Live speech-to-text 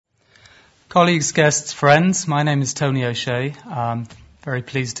Colleagues, guests, friends, my name is Tony O'Shea. I'm very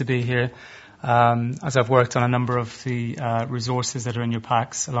pleased to be here as I've worked on a number of the resources that are in your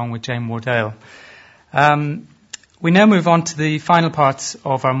packs along with Jane Wardale. We now move on to the final part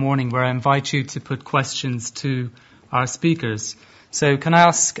of our morning where I invite you to put questions to our speakers. So can I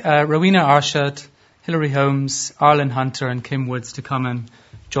ask Rowena Arshad, Hilary Holmes, Arlen Hunter and Kim Woods to come and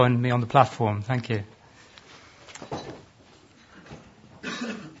join me on the platform. Thank you.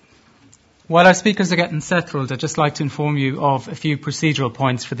 While our speakers are getting settled, I'd just like to inform you of a few procedural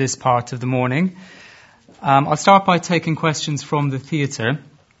points for this part of the morning. I'll start by taking questions from the theatre.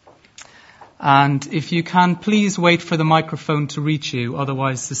 And if you can, please wait for the microphone to reach you,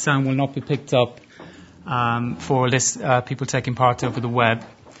 otherwise the sound will not be picked up for people taking part over the web.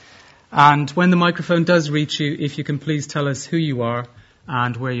 And when the microphone does reach you, if you can please tell us who you are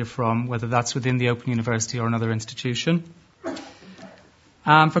and where you're from, whether that's within the Open University or another institution.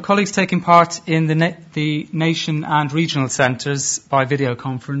 For colleagues taking part in the nation and regional centres by video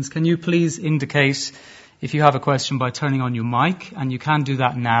conference, can you please indicate if you have a question by turning on your mic? And you can do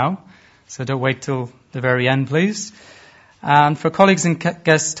that now, so don't wait till the very end, please. And for colleagues and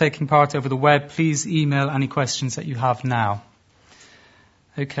guests taking part over the web, please email any questions that you have now.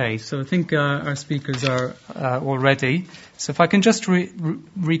 Okay, so I think our speakers are all ready. So if I can just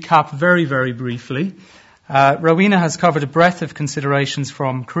recap very, very briefly. Rowena has covered a breadth of considerations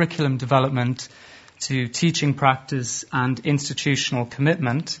from curriculum development to teaching practice and institutional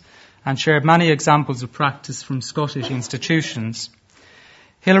commitment and shared many examples of practice from Scottish institutions.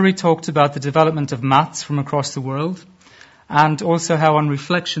 Hilary talked about the development of maths from across the world and also how on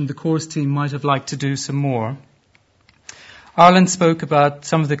reflection the course team might have liked to do some more. Arlen spoke about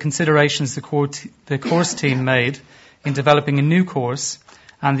some of the considerations the course team made in developing a new course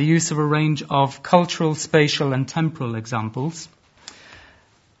and the use of a range of cultural, spatial and temporal examples.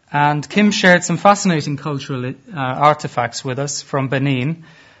 And Kim shared some fascinating cultural artefacts with us from Benin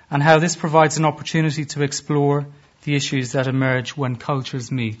and how this provides an opportunity to explore the issues that emerge when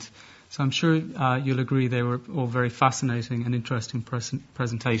cultures meet. So I'm sure you'll agree they were all very fascinating and interesting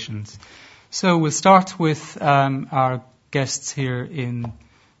presentations. So we'll start with our guests here in the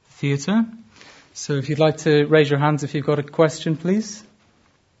theatre. So if you'd like to raise your hands if you've got a question, please.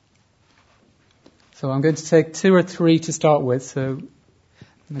 So I'm going to take 2 or 3 to start with. So,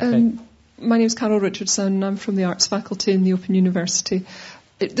 okay. My name is Carol Richardson. I'm from the Arts Faculty in the Open University.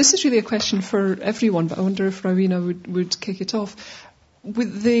 This is really a question for everyone, but I wonder if Rowena would kick it off.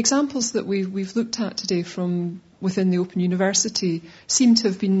 With the examples that we've looked at today from within the Open University seem to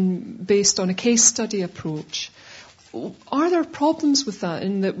have been based on a case study approach. Are there problems with that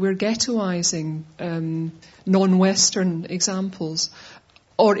in that we're ghettoising non-Western examples?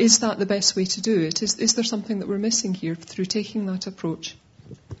 Or is that the best way to do it? Is there something that we're missing here through taking that approach?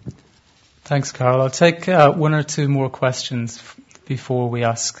 Thanks, Carol. I'll take 1 or 2 more questions before we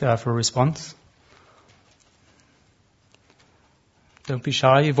ask for a response. Don't be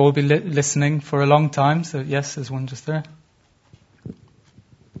shy. You've all been listening for a long time. So, yes, there's one just there.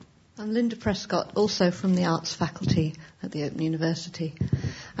 I'm Linda Prescott, also from the Arts Faculty at the Open University.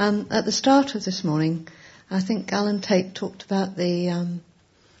 At the start of this morning, I think Alan Tate talked about the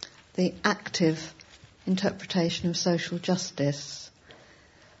active interpretation of social justice.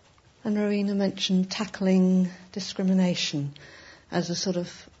 And Rowena mentioned tackling discrimination as a sort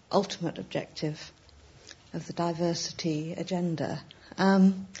of ultimate objective of the diversity agenda.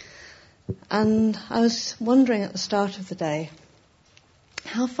 And I was wondering at the start of the day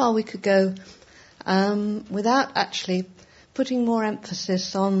how far we could go without actually putting more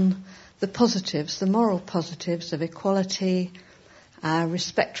emphasis on the positives, the moral positives of equality,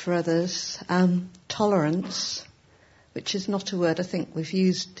 respect for others, tolerance, which is not a word I think we've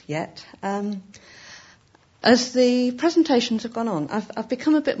used yet. As the presentations have gone on, I've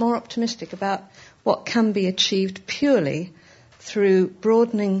become a bit more optimistic about what can be achieved purely through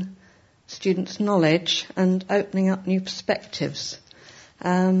broadening students' knowledge and opening up new perspectives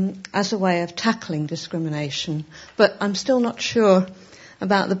as a way of tackling discrimination. But I'm still not sure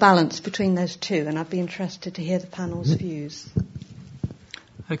about the balance between those two, and I'd be interested to hear the panel's views.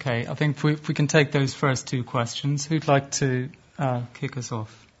 Okay, I think if we can take those first 2 questions. Who'd like to kick us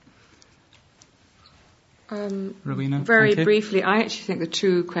off? Rowena? Very briefly, I actually think the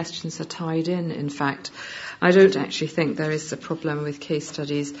 2 questions are tied in fact. I don't actually think there is a problem with case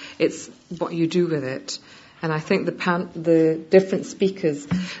studies. It's what you do with it. And I think the different speakers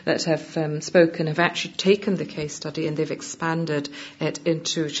that have spoken have actually taken the case study and they've expanded it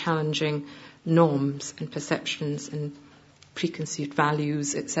into challenging norms and perceptions and preconceived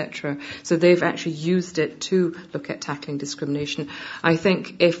values, etc. So they've actually used it to look at tackling discrimination. I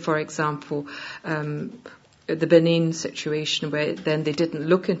think if, for example, the Benin situation, where then they didn't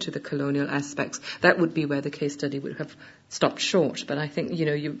look into the colonial aspects, that would be where the case study would have stopped short. But I think,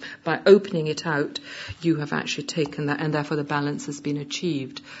 you by opening it out, you have actually taken that, and therefore the balance has been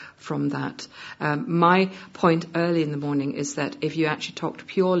achieved from that. My point early in the morning is that if you actually talked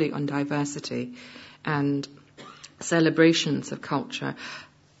purely on diversity and celebrations of culture,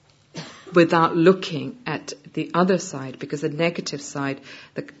 without looking at the other side, because the negative side,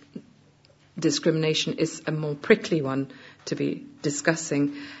 the discrimination is a more prickly one to be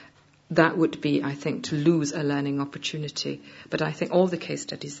discussing, that would be, I think, to lose a learning opportunity. But I think all the case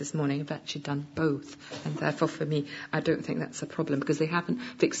studies this morning have actually done both. And therefore, for me, I don't think that's a problem, because they haven't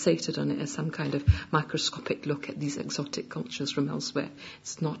fixated on it as some kind of microscopic look at these exotic cultures from elsewhere.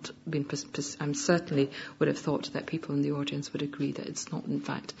 It's not been... I certainly would have thought that people in the audience would agree that it's not, in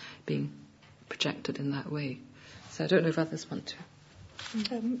fact, being projected in that way. So I don't know if others want to.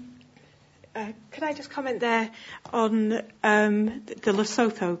 Could I just comment there on the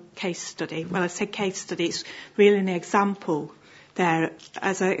Lesotho case study? Well, I said case study, it's really an example there,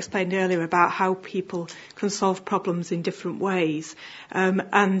 as I explained earlier, about how people can solve problems in different ways.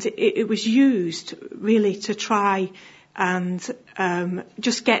 And it was used really to try and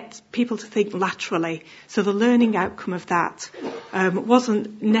just get people to think laterally. So the learning outcome of that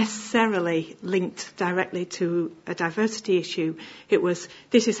wasn't necessarily linked directly to a diversity issue. It was,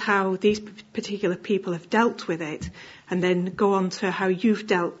 this is how these particular people have dealt with it, and then go on to how you've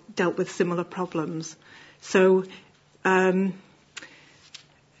dealt with similar problems. So I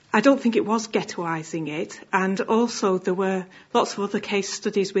don't think it was ghettoising it, and also there were lots of other case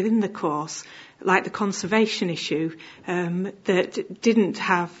studies within the course, like the conservation issue, that didn't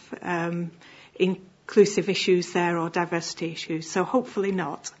have inclusive issues there or diversity issues, so hopefully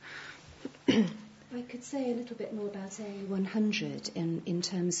not. I could say a little bit more about A100 in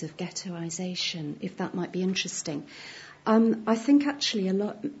terms of ghettoisation, if that might be interesting. I think actually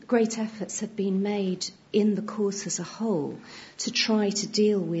great efforts have been made in the course as a whole to try to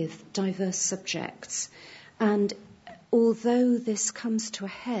deal with diverse subjects. And although this comes to a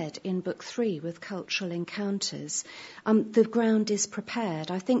head in Book 3 with cultural encounters, the ground is prepared.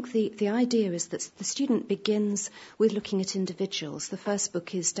 I think the idea is that the student begins with looking at individuals. The first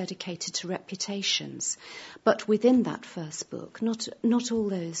book is dedicated to reputations. But within that first book, not all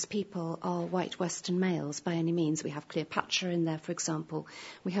those people are white Western males by any means. We have Cleopatra in there, for example.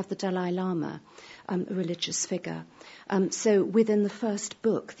 We have the Dalai Lama, a religious figure. So within the first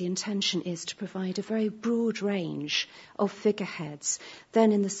book, the intention is to provide a very broad range of figureheads.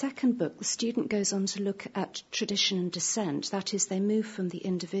 Then in the second book, the student goes on to look at tradition and descent. That is, they move from the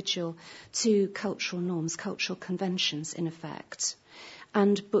individual to cultural norms, cultural conventions, in effect.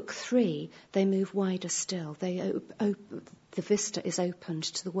 And Book 3, they move wider still. The vista is opened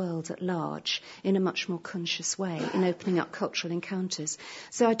to the world at large in a much more conscious way, in opening up cultural encounters.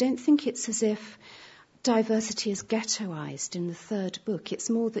 So I don't think it's as if diversity is ghettoised in the third book. It's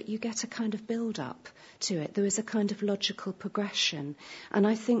more that you get a kind of build-up to it. There is a kind of logical progression. And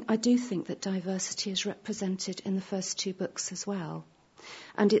I do think that diversity is represented in the first two books as well.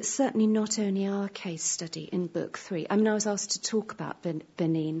 And it's certainly not only our case study in Book 3. I mean, I was asked to talk about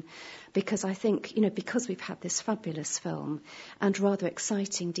Benin because I think, because we've had this fabulous film and rather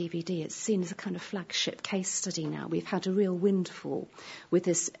exciting DVD, it's seen as a kind of flagship case study now. We've had a real windfall with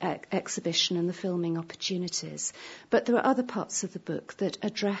this exhibition and the filming opportunities. But there are other parts of the book that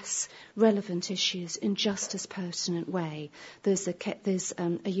address relevant issues in just as pertinent way. There's a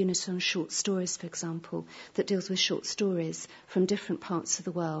unit on short stories, for example, that deals with short stories from different parts of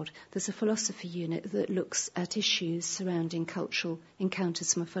the world. There's a philosophy unit that looks at issues surrounding cultural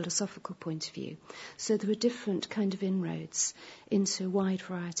encounters from a philosophical point of view. So there are different kind of inroads into a wide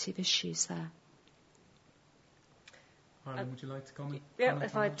variety of issues there. Harlan, would you like to comment? Yeah,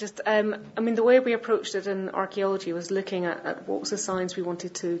 if I just... the way we approached it in archaeology was looking at what was the science we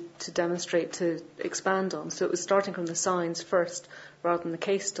wanted to demonstrate, to expand on. So it was starting from the science first, rather than the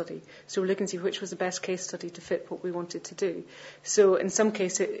case study. So we're looking to see which was the best case study to fit what we wanted to do. So in some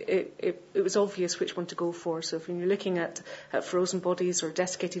cases, it was obvious which one to go for. So if you're looking at frozen bodies or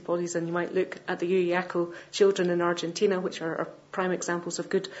desiccated bodies, then you might look at the Yuyaco children in Argentina, which are prime examples of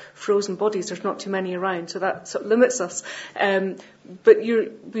good frozen bodies. There's not too many around, so that sort of limits us. But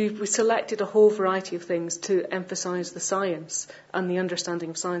we selected a whole variety of things to emphasise the science and the understanding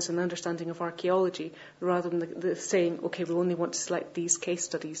of science and the understanding of archaeology, rather than the saying, okay, we only want to select get these case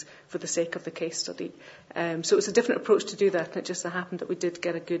studies for the sake of the case study. So it's a different approach to do that, and it just so happened that we did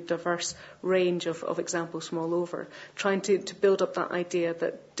get a good diverse range of examples from all over, trying to build up that idea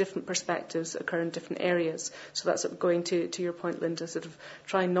that different perspectives occur in different areas. So that's sort of going to your point, Linda, sort of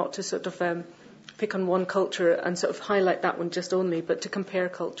trying not to sort of pick on one culture and sort of highlight that one just only, but to compare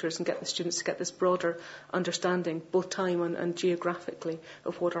cultures and get the students to get this broader understanding, both time and geographically,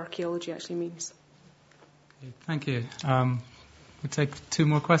 of what archaeology actually means. Okay, thank you. We'll take 2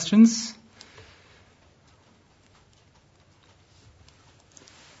 more questions.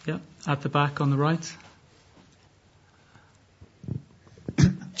 Yeah, at the back on the right.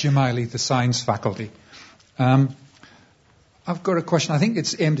 Jim Eiley, the Science Faculty. I've got a question. I think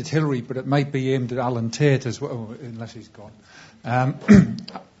it's aimed at Hilary, but it might be aimed at Alan Tate as well, unless he's gone.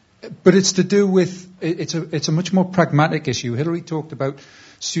 But it's to do with, it's a much more pragmatic issue. Hilary talked about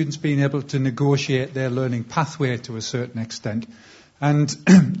students being able to negotiate their learning pathway to a certain extent. And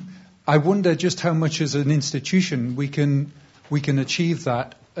I wonder just how much as an institution we can achieve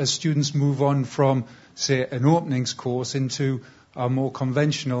that as students move on from, say, an openings course into a more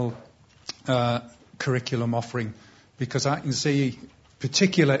conventional curriculum offering. Because I can see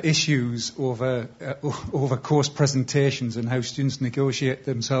particular issues over course presentations and how students negotiate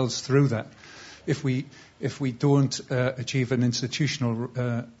themselves through that if we don't achieve an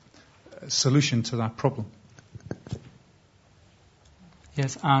institutional solution to that problem.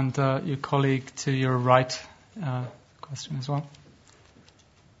 Yes, and your colleague to your right, question as well.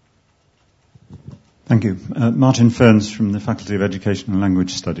 Thank you. Martin Ferns from the Faculty of Education and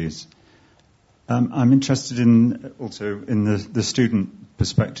Language Studies. I'm interested in the student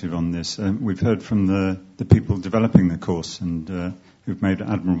perspective on this. We've heard from the people developing the course and who've made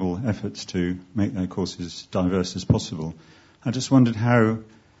admirable efforts to make their courses diverse as possible. I just wondered how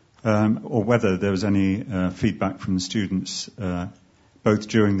or whether there was any feedback from the students both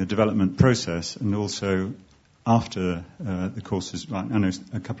during the development process and also after the courses. I know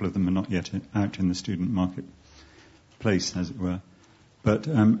a couple of them are not yet out in the student marketplace, as it were. But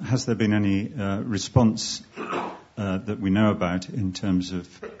has there been any response that we know about in terms of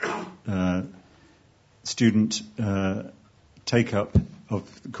student take-up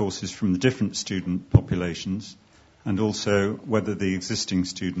of the courses from the different student populations, and also whether the existing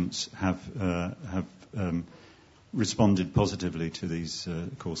students have responded positively to these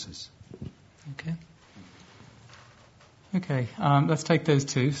courses? Okay, let's take those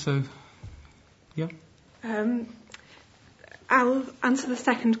 2. So, yeah. I'll answer the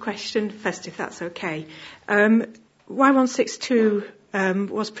second question first, if that's okay. Y162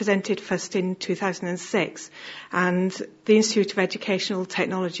 was presented first in 2006, and the Institute of Educational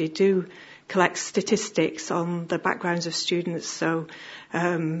Technology do collect statistics on the backgrounds of students, so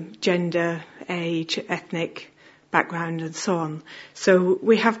gender, age, ethnic background, and so on. So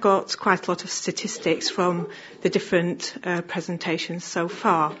we have got quite a lot of statistics from the different presentations so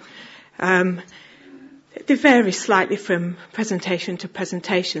far. They vary slightly from presentation to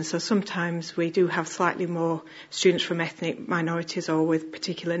presentation, so sometimes we do have slightly more students from ethnic minorities or with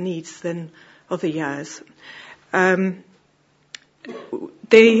particular needs than other years.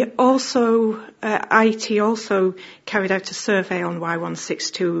 They also, IT also carried out a survey on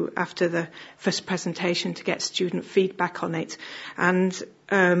Y162 after the first presentation to get student feedback on it, and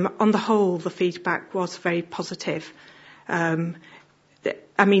on the whole the feedback was very positive.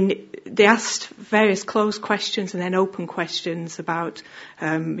 They asked various closed questions and then open questions about,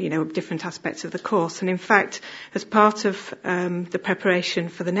 different aspects of the course. And in fact, as part of the preparation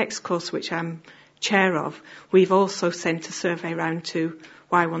for the next course, which I'm chair of, we've also sent a survey round to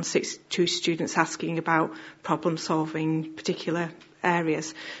Y162 students asking about problem solving particular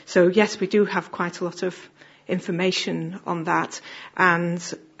areas. So yes, we do have quite a lot of information on that, and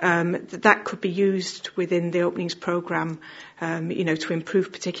that could be used within the openings programme, to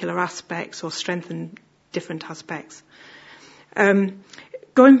improve particular aspects or strengthen different aspects.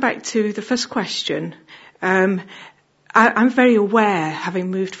 Going back to the first question, I'm very aware,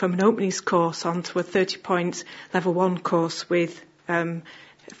 having moved from an openings course onto a 30-point level 1 course with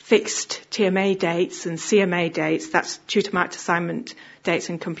fixed TMA dates and CMA dates, that's tutor marked assignment dates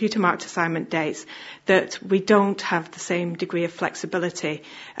and computer marked assignment dates, that we don't have the same degree of flexibility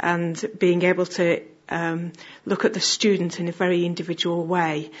and being able to look at the student in a very individual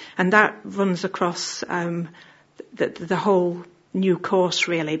way. And that runs across the whole new course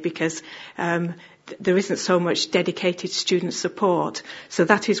really, because there isn't so much dedicated student support. So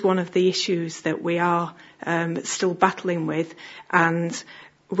that is one of the issues that we are still battling with. And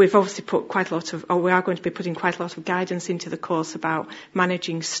we've obviously put quite a lot of, or we are going to be putting quite a lot of guidance into the course about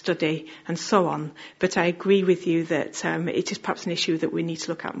managing study and so on. But I agree with you that it is perhaps an issue that we need to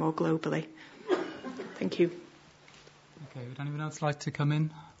look at more globally. Thank you. Okay, would anyone else like to come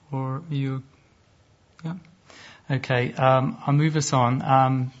in? Or are you... Yeah? Okay, I'll move us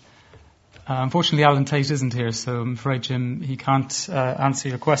on. Unfortunately, Alan Tate isn't here, so I'm afraid, Jim, he can't answer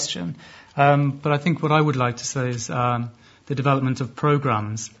your question. But I think what I would like to say is the development of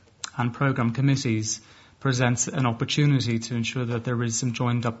programs and program committees presents an opportunity to ensure that there is some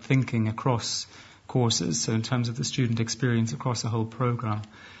joined-up thinking across courses, so in terms of the student experience across the whole program.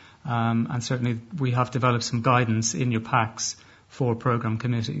 And certainly we have developed some guidance in your packs for program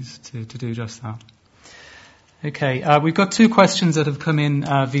committees to do just that. Okay, we've got 2 questions that have come in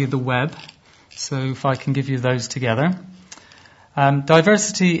via the web, so if I can give you those together.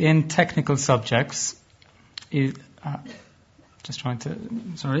 Diversity in technical subjects is...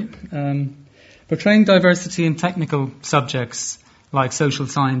 portraying diversity in technical subjects like social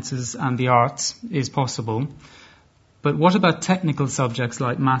sciences and the arts is possible, but what about technical subjects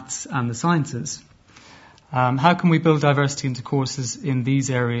like maths and the sciences? How can we build diversity into courses in these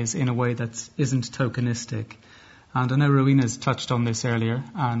areas in a way that isn't tokenistic? And I know Rowena's touched on this earlier,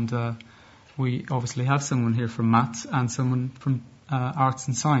 and we obviously have someone here from maths and someone from arts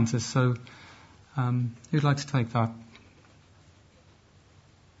and sciences, so who'd like to take that?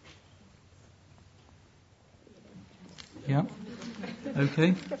 Yeah.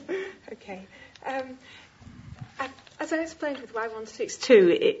 Okay. Okay. As I explained with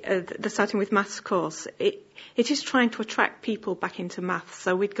Y162, starting with maths course, it is trying to attract people back into maths.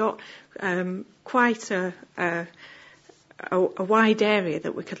 So we've got quite a wide area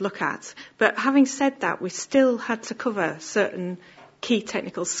that we could look at. But having said that, we still had to cover certain key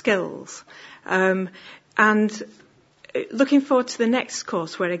technical skills. And looking forward to the next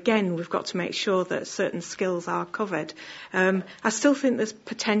course, where again we've got to make sure that certain skills are covered. I still think there's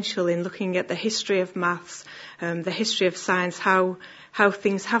potential in looking at the history of maths, the history of science, how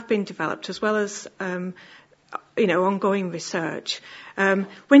things have been developed, as well as ongoing research.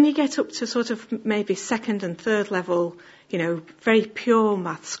 When you get up to sort of maybe second and third level, very pure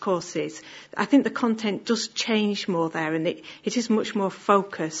maths courses, I think the content does change more there, and it is much more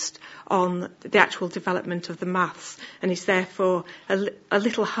focused on the actual development of the maths, and it's therefore a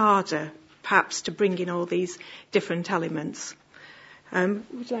little harder, perhaps, to bring in all these different elements. Would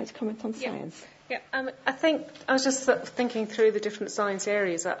you like to comment on science? Yeah. I think I was just sort of thinking through the different science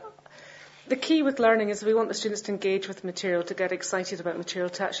areas. The key with learning is we want the students to engage with material, to get excited about material,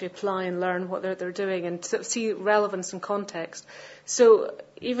 to actually apply and learn what they're doing, and to see relevance and context. So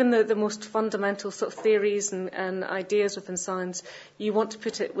even the most fundamental sort of theories and ideas within science, you want to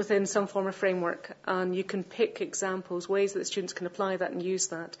put it within some form of framework, and you can pick examples, ways that the students can apply that and use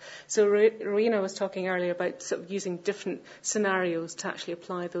that. So Rowena was talking earlier about sort of using different scenarios to actually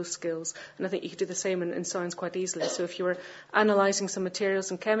apply those skills, and I think you could do the same in science quite easily. So if you were analysing some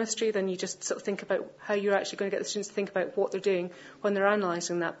materials in chemistry, then you just sort of think about how you're actually going to get the students to think about what they're doing when they're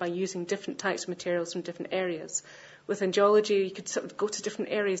analysing that by using different types of materials from different areas. Within geology, you could sort of go to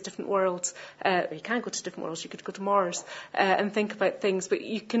different areas, different worlds. You can go to different worlds. You could go to Mars and think about things, but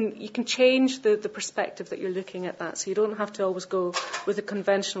you can change the perspective that you're looking at that. So you don't have to always go with a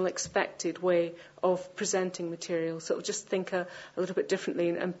conventional, expected way of presenting material. So just think a little bit differently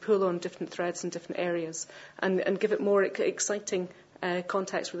and pull on different threads in different areas and give it more exciting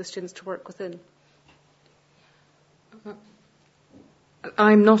context for the students to work within.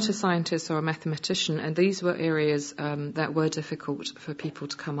 I'm not a scientist or a mathematician, and these were areas that were difficult for people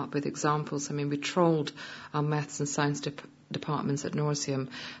to come up with examples. I mean, we trolled our maths and science departments at Norseum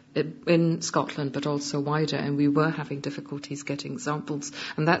in Scotland, but also wider, and we were having difficulties getting examples.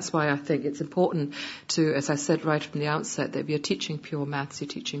 And that's why I think it's important to, as I said right from the outset, that we are teaching pure maths, you're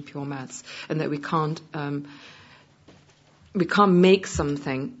teaching pure maths, and that we can't make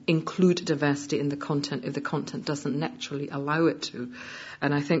something include diversity in the content if the content doesn't naturally allow it to.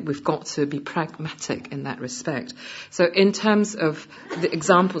 And I think we've got to be pragmatic in that respect. So in terms of the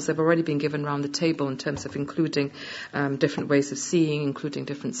examples that have already been given around the table, in terms of including different ways of seeing, including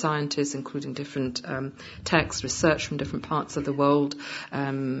different scientists, including different texts, research from different parts of the world,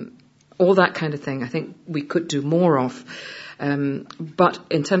 all that kind of thing, I think we could do more of. But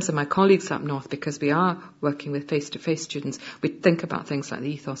in terms of my colleagues up north, because we are working with face-to-face students, we think about things like the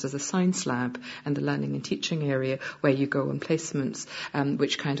ethos as a science lab and the learning and teaching area where you go on placements,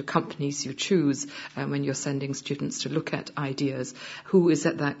 which kind of companies you choose when you're sending students to look at ideas. Who is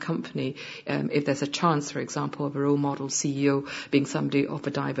at that company? If there's a chance, for example, of a role model CEO being somebody of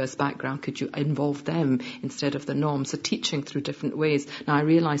a diverse background, could you involve them instead of the norm? So teaching through different ways. Now, I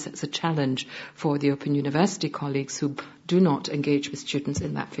realise that's a challenge for the Open University colleagues who do not engage with students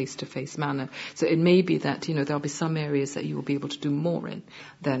in that face-to-face manner. So it may be that, there'll be some areas that you will be able to do more in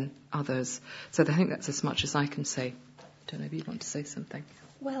than others. So I think that's as much as I can say. I don't know if you want to say something.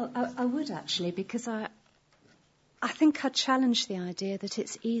 Well, I would actually, because I think I'd challenge the idea that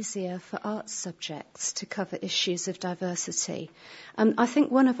it's easier for arts subjects to cover issues of diversity. I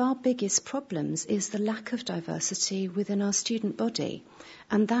think one of our biggest problems is the lack of diversity within our student body,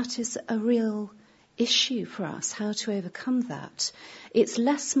 and that is a real issue for us, how to overcome that. It's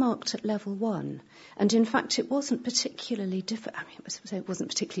less marked at level 1, and in fact it wasn't particularly difficult.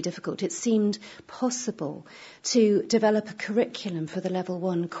 It seemed possible to develop a curriculum for the level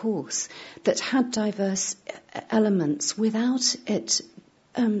 1 course that had diverse elements without it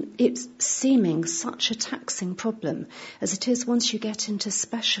seeming such a taxing problem as it is once you get into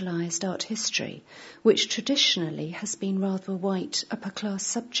specialised art history, which traditionally has been rather a white upper-class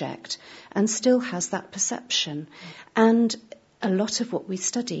subject and still has that perception. And a lot of what we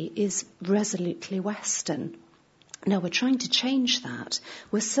study is resolutely Western. Now, we're trying to change that.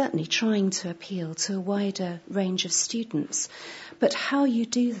 We're certainly trying to appeal to a wider range of students. But how you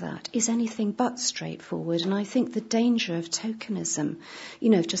do that is anything but straightforward. And I think the danger of tokenism,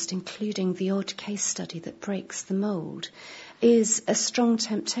 just including the odd case study that breaks the mould, is a strong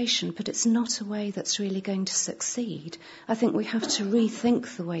temptation, but it's not a way that's really going to succeed. I think we have to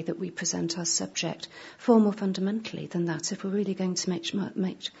rethink the way that we present our subject far more fundamentally than that if we're really going to make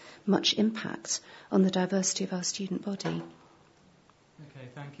much impact on the diversity of our student body. Okay,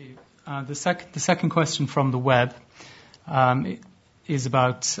 thank you. The second question from the web is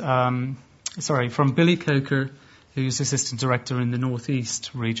about, from Billy Coker, who's Assistant Director in the North East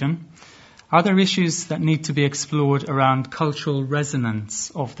region. Are there issues that need to be explored around cultural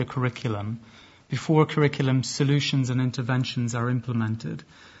resonance of the curriculum before curriculum solutions and interventions are implemented?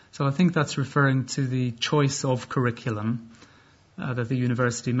 So I think that's referring to the choice of curriculum that the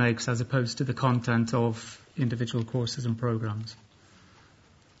university makes as opposed to the content of individual courses and programs.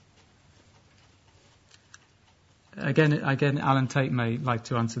 Again, Alan Tate may like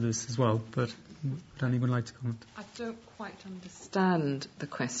to answer this as well, but would anyone like to comment? I don't quite understand the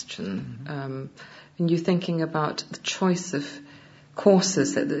question. And you're thinking about the choice of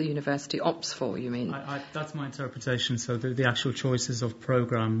courses that the university opts for, you mean? That's my interpretation, so the actual choices of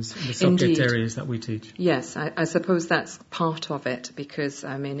programs, the subject areas that we teach. Yes, I suppose that's part of it, because,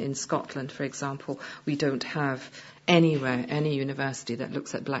 in Scotland, for example, we don't have anywhere any university that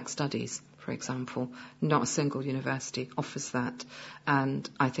looks at black studies. For example, not a single university offers that, and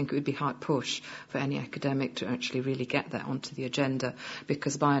I think it would be hard push for any academic to actually really get that onto the agenda,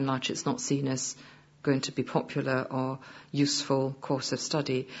 because by and large it's not seen as going to be popular or useful course of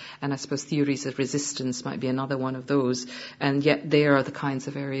study. And I suppose theories of resistance might be another one of those, and yet they are the kinds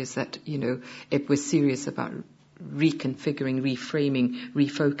of areas that, if we're serious about reconfiguring, reframing,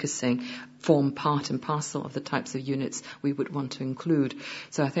 refocusing, form part and parcel of the types of units we would want to include.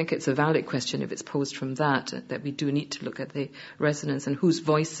 So I think it's a valid question if it's posed from that we do need to look at the resonance and whose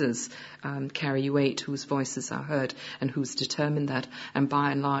voices carry weight, whose voices are heard, and who's determined that. And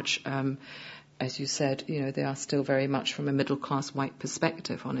by and large, as you said, they are still very much from a middle-class white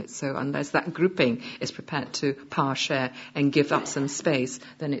perspective on it. So unless that grouping is prepared to power share and give up some space,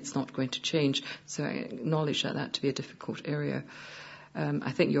 then it's not going to change. So I acknowledge that to be a difficult area.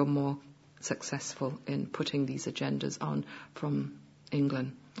 I think you're more successful in putting these agendas on from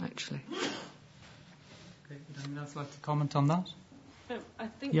England, actually. Okay, would anyone else like to comment on that? I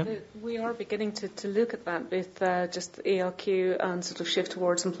think that we are beginning to look at that with just ALQ and sort of shift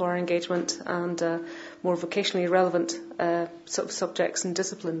towards employer engagement and more vocationally relevant sort of subjects and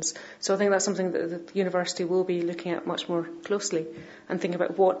disciplines. So I think that's something that the university will be looking at much more closely and thinking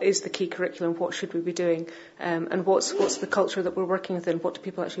about what is the key curriculum, what should we be doing, and what's the culture that we're working within, what do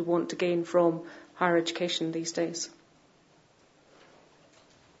people actually want to gain from higher education these days.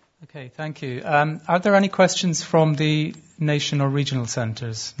 Okay, thank you. Are there any questions from the national or regional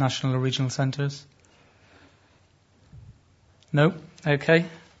centres? No? Okay.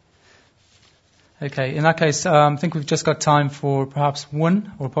 Okay, in that case, I think we've just got time for perhaps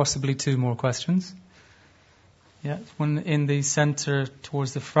one or possibly two more questions. Yeah, one in the centre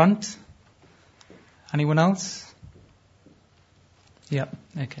towards the front. Anyone else? Yep,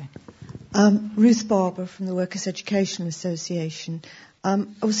 okay. Ruth Barber from the Workers' Educational Association. I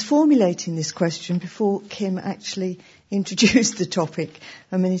was formulating this question before Kim actually introduced the topic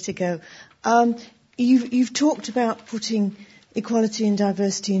a minute ago. You've talked about putting equality and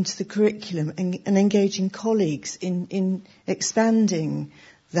diversity into the curriculum and engaging colleagues in expanding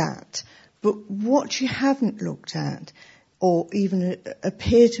that. But what you haven't looked at, or even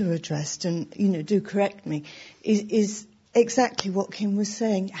appear to have addressed, and do correct me, is exactly what Kim was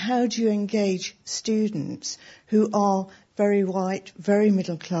saying. How do you engage students who are very white, very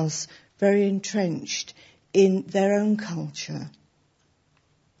middle class, very entrenched in their own culture?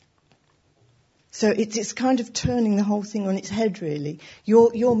 So it's kind of turning the whole thing on its head, really.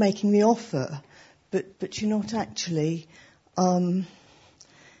 You're making the offer, but you're not actually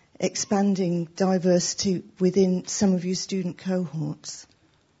expanding diversity within some of your student cohorts.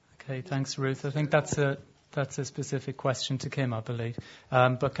 Okay, thanks, Ruth. I think that's a specific question to Kim, I believe.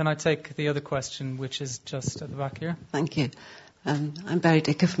 But can I take the other question, which is just at the back here? Thank you. I'm Barry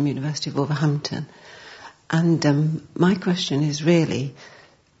Dicker from University of Wolverhampton. And my question is really,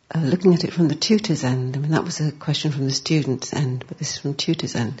 looking at it from the tutor's end, I mean, that was a question from the student's end, but this is from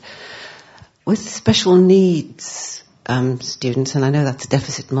tutor's end. With special needs students, and I know that's a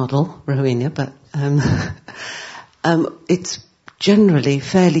deficit model, Rowena, but it's generally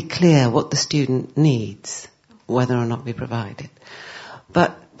fairly clear what the student needs, whether or not we provide it.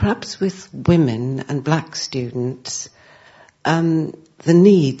 But perhaps with women and black students, the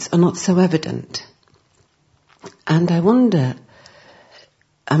needs are not so evident. And I wonder,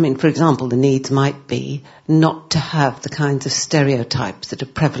 I mean, for example, the needs might be not to have the kinds of stereotypes that are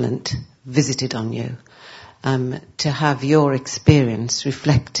prevalent visited on you, to have your experience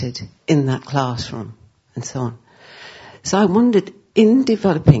reflected in that classroom, and so on. So I wondered, in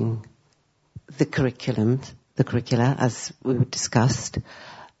developing the curricula, as we discussed,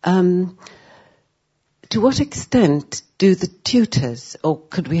 to what extent do the tutors, or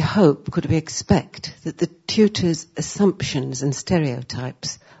could we expect that the tutors' assumptions and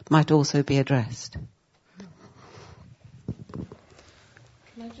stereotypes might also be addressed?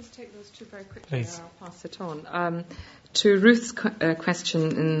 Can I just take those two very quickly, Please. and I'll pass it on. To Ruth's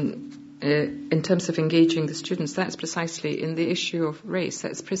question in terms of engaging the students, that's precisely in the issue of race.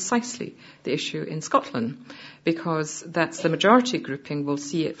 That's precisely the issue in Scotland, because that's the majority grouping will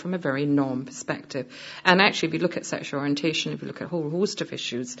see it from a very norm perspective. And actually, if you look at sexual orientation, if you look at a whole host of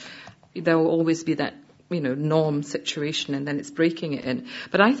issues, there will always be that norm situation, and then it's breaking it in.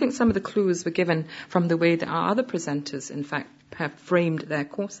 But I think some of the clues were given from the way that our other presenters, in fact, have framed their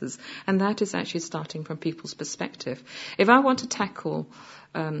courses, and that is actually starting from people's perspective. If I want to tackle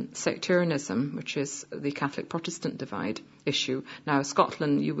sectarianism, which is the Catholic-Protestant divide issue. Now,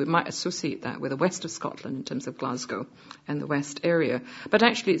 Scotland, you might associate that with the west of Scotland in terms of Glasgow and the west area. But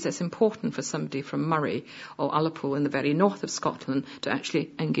actually, it's important for somebody from Moray or Ullapool in the very north of Scotland to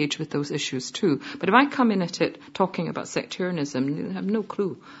actually engage with those issues too. But if I come in at it talking about sectarianism, you have no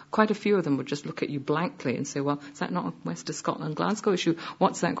clue. Quite a few of them would just look at you blankly and say, well, is that not a west of Scotland Glasgow issue?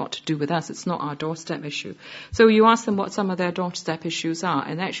 What's that got to do with us? It's not our doorstep issue. So you ask them what some of their doorstep issues are,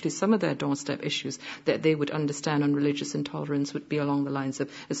 and actually some of their doorstep issues that they would understand on religious intolerance would be along the lines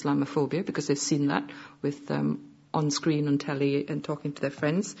of Islamophobia, because they've seen that with on screen, on telly, and talking to their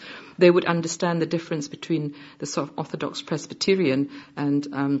friends. They would understand the difference between the sort of Orthodox Presbyterian and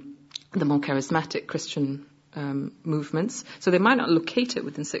the more charismatic Christian movements. So they might not locate it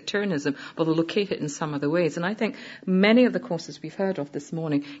within sectarianism, but they'll locate it in some other ways. And I think many of the courses we've heard of this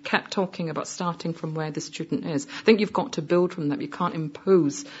morning kept talking about starting from where the student is. I think you've got to build from that. You can't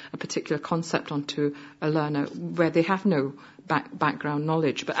impose a particular concept onto a learner where they have no background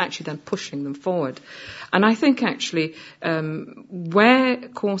knowledge, but actually then pushing them forward. And I think actually where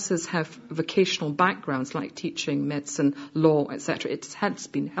courses have vocational backgrounds like teaching, medicine, law, etc., it has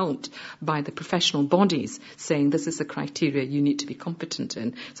been helped by the professional bodies saying this is the criteria you need to be competent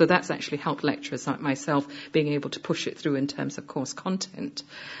in. So that's actually helped lecturers like myself being able to push it through in terms of course content.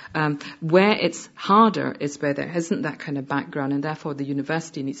 Where it's harder is where there isn't that kind of background, and therefore the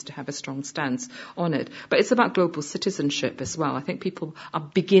university needs to have a strong stance on it. But it's about global citizenship as well. I think people are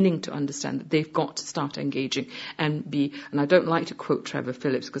beginning to understand that they've got to start engaging and I don't like to quote Trevor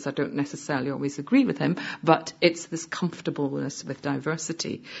Phillips because I don't necessarily always agree with him, but it's this comfortableness with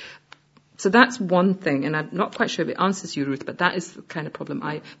diversity. So that's one thing, and I'm not quite sure if it answers you, Ruth, but that is the kind of problem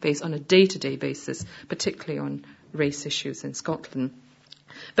I face on a day-to-day basis, particularly on race issues in Scotland.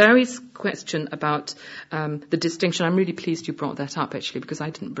 Barry's question about the distinction, I'm really pleased you brought that up, actually, because I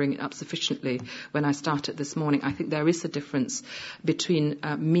didn't bring it up sufficiently when I started this morning. I think there is a difference between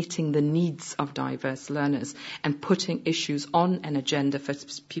meeting the needs of diverse learners and putting issues on an agenda for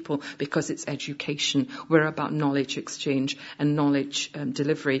people because it's education. We're about knowledge exchange and knowledge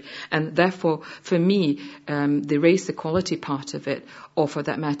delivery. And therefore, for me, the race equality part of it, or for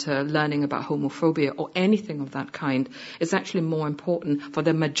that matter, learning about homophobia or anything of that kind, is actually more important for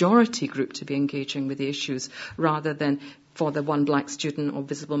the majority group to be engaging with the issues rather than for the one black student or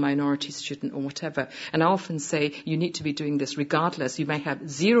visible minority student or whatever. And I often say you need to be doing this regardless. You may have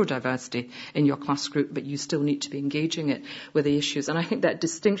zero diversity in your class group, but you still need to be engaging it with the issues. And I think that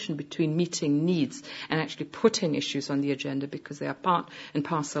distinction between meeting needs and actually putting issues on the agenda, because they are part and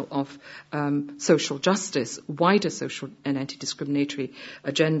parcel of social justice, wider social and anti-discriminatory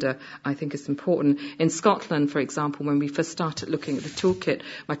agenda, I think is important. In Scotland, for example, when we first started looking at the toolkit,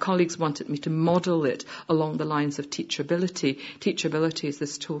 my colleagues wanted me to model it along the lines of teachability. Teachability is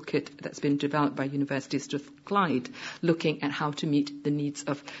this toolkit that's been developed by University of Strathclyde, looking at how to meet the needs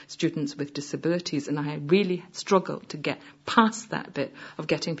of students with disabilities. And I really struggled to get past that bit of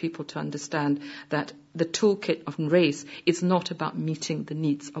getting people to understand that the toolkit of race is not about meeting the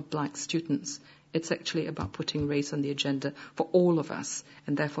needs of black students. It's actually about putting race on the agenda for all of us.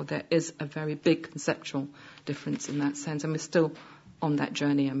 And therefore there is a very big conceptual difference in that sense. And we're still on that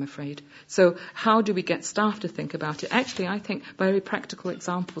journey, I'm afraid. So how do we get staff to think about it? Actually, I think very practical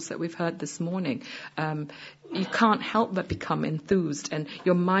examples that we've heard this morning. You can't help but become enthused, and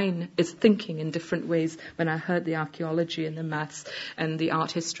your mind is thinking in different ways. When I heard the archaeology and the maths and the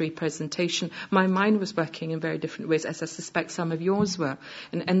art history presentation, my mind was working in very different ways, as I suspect some of yours were.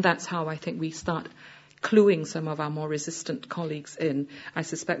 And that's how I think we start cluing some of our more resistant colleagues in. I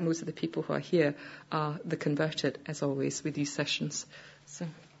suspect most of the people who are here are the converted, as always, with these sessions. So,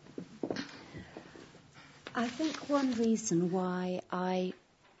 I think one reason why I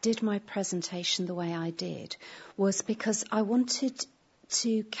did my presentation the way I did was because I wanted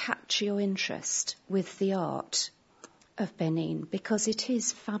to capture your interest with the art of Benin, because it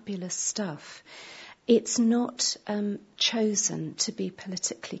is fabulous stuff. It's not chosen to be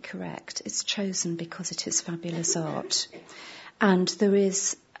politically correct. It's chosen because it is fabulous art. And there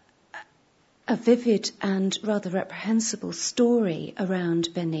is a vivid and rather reprehensible story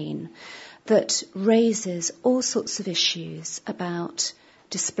around Benin that raises all sorts of issues about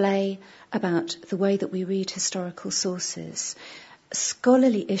display, about the way that we read historical sources,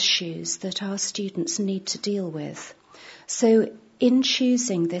 scholarly issues that our students need to deal with. So in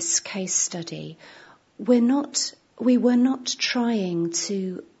choosing this case study, we were not trying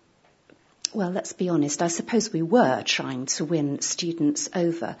to, well, let's be honest, I suppose we were trying to win students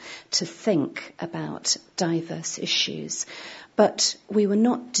over to think about diverse issues, but we were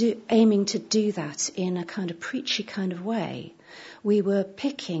not aiming to do that in a kind of preachy kind of way. We were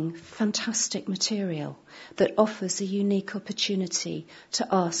picking fantastic material that offers a unique opportunity to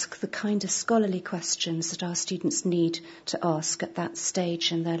ask the kind of scholarly questions that our students need to ask at that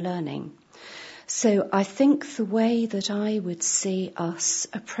stage in their learning. So I think the way that I would see us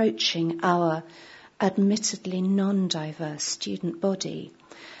approaching our admittedly non-diverse student body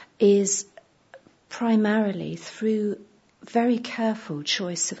is primarily through very careful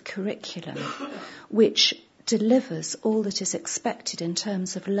choice of curriculum, which delivers all that is expected in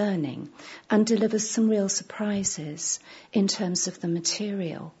terms of learning and delivers some real surprises in terms of the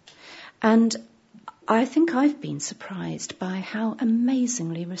material. And I think I've been surprised by how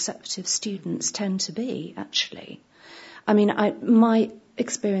amazingly receptive students tend to be, actually. I mean, my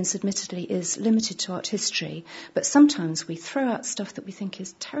experience, admittedly, is limited to art history, but sometimes we throw out stuff that we think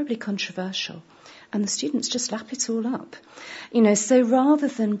is terribly controversial, and the students just lap it all up. So rather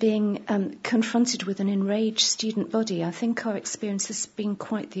than being confronted with an enraged student body, I think our experience has been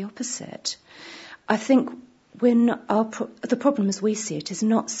quite the opposite. I think the problem as we see it is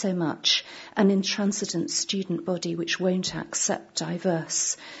not so much an intransigent student body which won't accept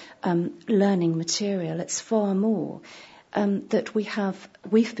diverse learning material. It's far more that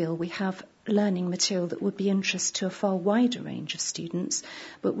we feel we have learning material that would be interest to a far wider range of students,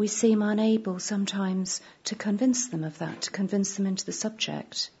 but we seem unable sometimes to convince them of that, to convince them into the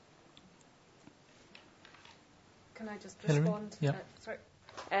subject. Can I just Hilary? respond? Yeah.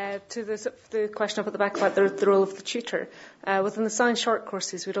 To the question up at the back about the role of the tutor. Within the science short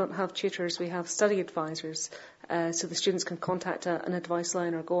courses, we don't have tutors, we have study advisors. So the students can contact an advice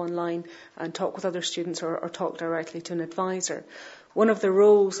line or go online and talk with other students or talk directly to an advisor. One of the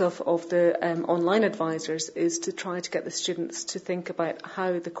roles of the online advisors is to try to get the students to think about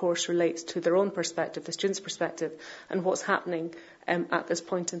how the course relates to their own perspective, the student's perspective, and what's happening at this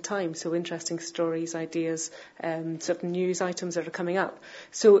point in time. So interesting stories, ideas, sort of news items that are coming up.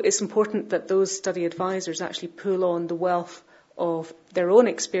 So it's important that those study advisors actually pull on the wealth of their own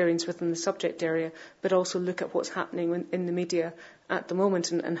experience within the subject area, but also look at what's happening in the media at the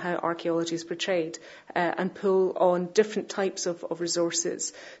moment and how archaeology is portrayed, and pull on different types of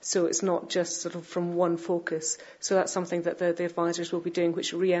resources. So it's not just sort of from one focus. So that's something that the advisors will be doing,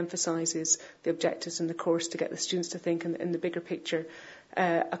 which re-emphasises the objectives in the course to get the students to think in the bigger picture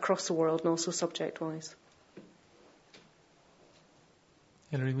across the world and also subject-wise.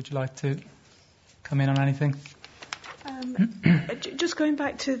 Hilary, would you like to come in on anything? Just going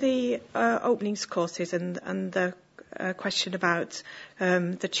back to the openings courses and the question about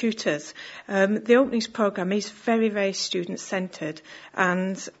the tutors. The openings programme is very, very student-centred,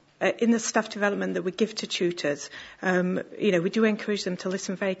 and in the staff development that we give to tutors, we do encourage them to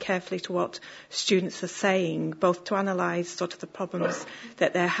listen very carefully to what students are saying, both to analyse sort of the problems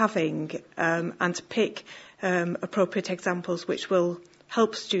that they're having and to pick appropriate examples which will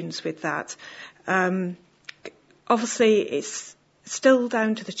help students with that. Obviously, it's still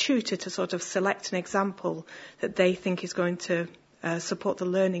down to the tutor to sort of select an example that they think is going to support the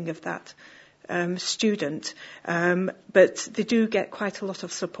learning of that student. But they do get quite a lot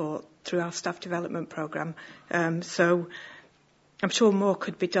of support through our staff development programme. So I'm sure more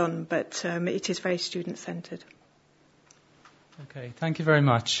could be done, but it is very student-centred. Okay, thank you very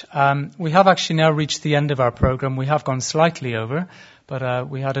much. We have actually now reached the end of our programme. We have gone slightly over, but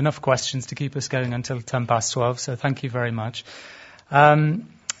we had enough questions to keep us going until 12:10, so thank you very much.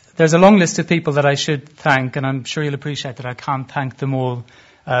 There's a long list of people that I should thank, and I'm sure you'll appreciate that I can't thank them all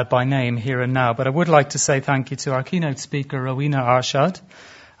by name here and now, but I would like to say thank you to our keynote speaker, Rowena Arshad,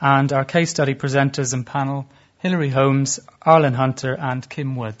 and our case study presenters and panel, Hilary Holmes, Arlen Hunter, and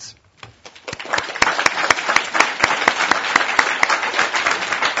Kim Woods.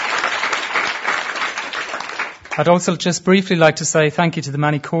 I'd also just briefly like to say thank you to the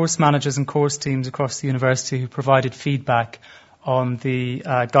many course managers and course teams across the university who provided feedback on the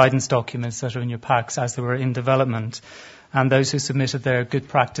guidance documents that are in your packs as they were in development, and those who submitted their good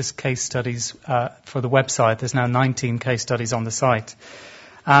practice case studies for the website. There's now 19 case studies on the site.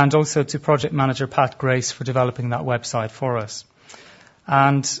 And also to project manager Pat Grace for developing that website for us.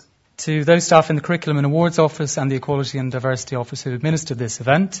 And to those staff in the Curriculum and Awards Office and the Equality and Diversity Office who administered this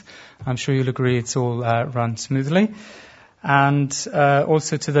event. I'm sure you'll agree it's all run smoothly. And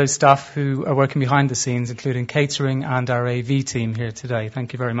also to those staff who are working behind the scenes, including catering and our AV team here today.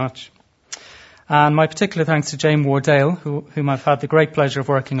 Thank you very much. And my particular thanks to Jane Wardale, whom I've had the great pleasure of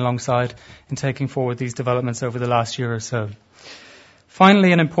working alongside in taking forward these developments over the last year or so.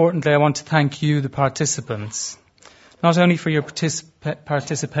 Finally and importantly, I want to thank you, the participants, not only for your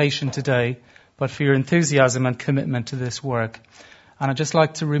participation today, but for your enthusiasm and commitment to this work. And I'd just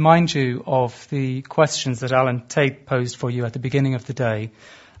like to remind you of the questions that Alan Tate posed for you at the beginning of the day.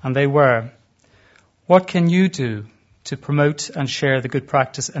 And they were, what can you do to promote and share the good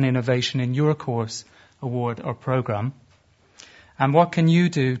practice and innovation in your course, award or programme? And what can you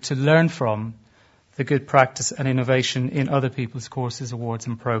do to learn from the good practice and innovation in other people's courses, awards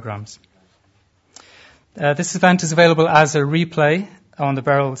and programmes? This event is available as a replay on the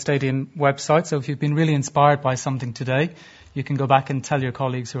Beryl Stadium website, so if you've been really inspired by something today, you can go back and tell your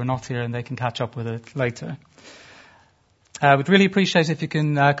colleagues who are not here and they can catch up with it later. We'd really appreciate if you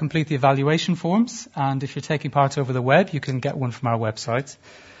can complete the evaluation forms, and if you're taking part over the web, you can get one from our website.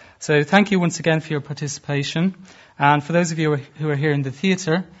 So thank you once again for your participation, and for those of you who are here in the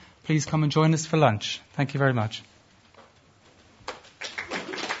theatre, please come and join us for lunch. Thank you very much.